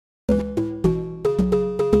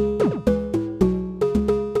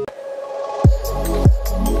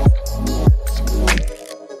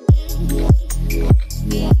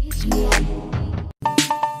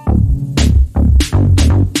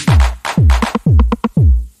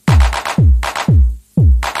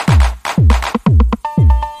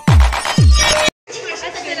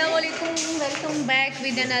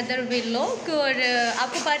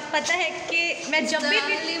पता है कि मैं जब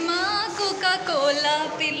भी माँ कोका कोला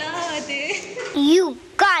पिला दे। You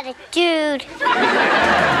got it, dude.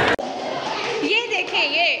 ये देखें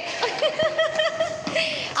ये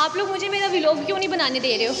आप लोग मुझे मेरा व्लॉग क्यों नहीं बनाने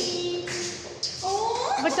दे रहे हो?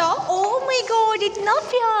 बताओ। ओह माय गॉड, इतना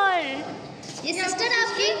प्यार। ये सिस्टर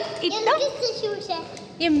आपकी इतना शूज है?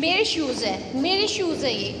 ये मेरे शूज है, मेरे शूज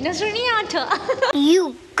है, ये नजर नहीं आता। You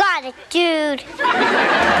got it, dude.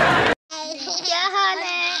 क्या हाल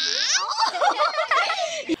है?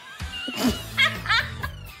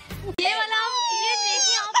 ये वाला ये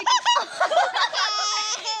देखिए आप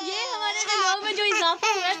ये हमारे व्लॉग में जो इजाफा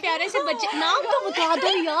हुआ है प्यारे से बच्चे। नाम तो बता दो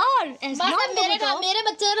यार। मेरे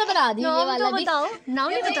बच्चे ने बना दी ये वाला भी। बताओ नाम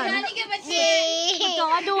नहीं बताना,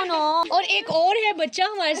 बता दो ना। और एक और है बच्चा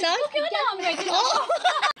हमारे साथ। क्या नाम है?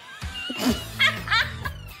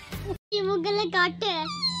 वो गले काटे हैं।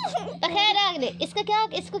 तो खैर आगे इसको क्या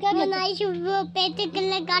कहते हैं? पेटे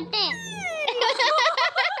गले काटे।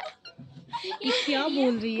 ये क्या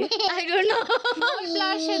बोल रही है? I don't know.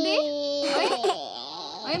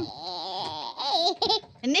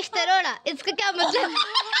 निश्तरोड़ा इसका क्या मतलब?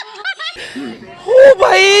 ओ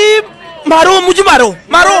भाई मारो मुझे, मारो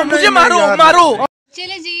मुझे, मारो।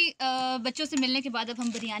 चले जी, बच्चों से मिलने के बाद अब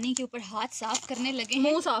हम बिरयानी के ऊपर हाथ साफ करने लगे हैं।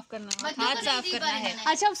 मुंह साफ करना, हाथ साफ करना है।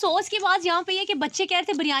 अच्छा, अफसोस की बात यहाँ पे ये कि बच्चे कह रहे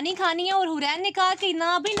थे बिरयानी खानी है और हुरैन ने कहा कि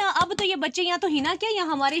ना अभी ना, अब तो ये बच्चे यहाँ तो हिना क्या यहाँ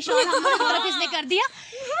हमारे शान तरफ इसने कर दिया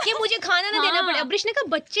कि मुझे खाना ना देना पड़े। अब्रिश ने कहा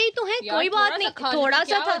बच्चे ही तो हैं, कोई बात नहीं, थोड़ा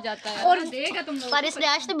सा था। और पर इसने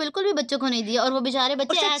आज तो बिल्कुल भी बच्चों को नहीं दिया और वो बेचारे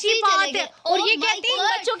बच्चे सच्ची बात है। और ये कहते हैं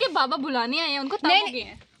बच्चों के बाबा बुलाने आए हैं, उनको तब हो गए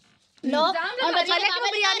हैं। और बच्चे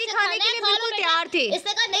बिरयानी खाने के लिए बिल्कुल तैयार थे।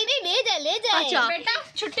 इसने कहा नहीं ले जाए। अच्छा बेटा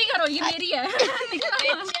छुट्टी करो, ये मेरी है।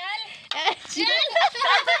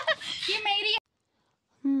 ये मेरी है।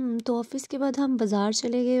 तो ऑफिस के बाद हम बाज़ार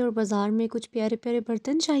चले गए और बाज़ार में कुछ प्यारे प्यारे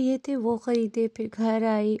बर्तन चाहिए थे, वो ख़रीदे। फिर घर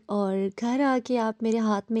आई और घर आके आप मेरे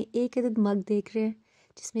हाथ में एक अदद मग देख रहे हैं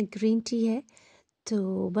जिसमें ग्रीन टी है,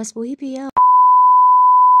 तो बस वही पिया।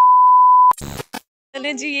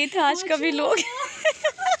 चलें जी, ये था आज का भी लोग।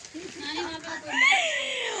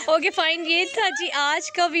 ओके फाइन, ये था जी आज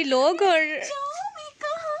का भी लोग। और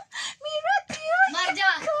मर जा।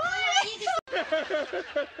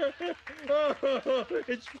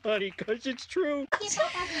 It's funny 'cause it's true.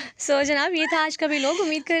 सो जनाब, ये था आज का भी लोग।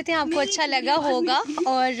 उम्मीद करते हैं आपको अच्छा लगा होगा।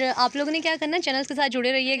 और आप लोगों ने क्या करना, चैनल के साथ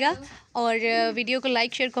जुड़े रहिएगा और वीडियो को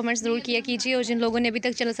लाइक शेयर कमेंट्स ज़रूर किया कीजिए। और जिन लोगों ने अभी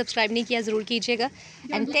तक चैनल सब्सक्राइब नहीं किया ज़रूर कीजिएगा।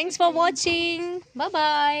 And thanks for watching, bye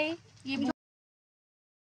bye.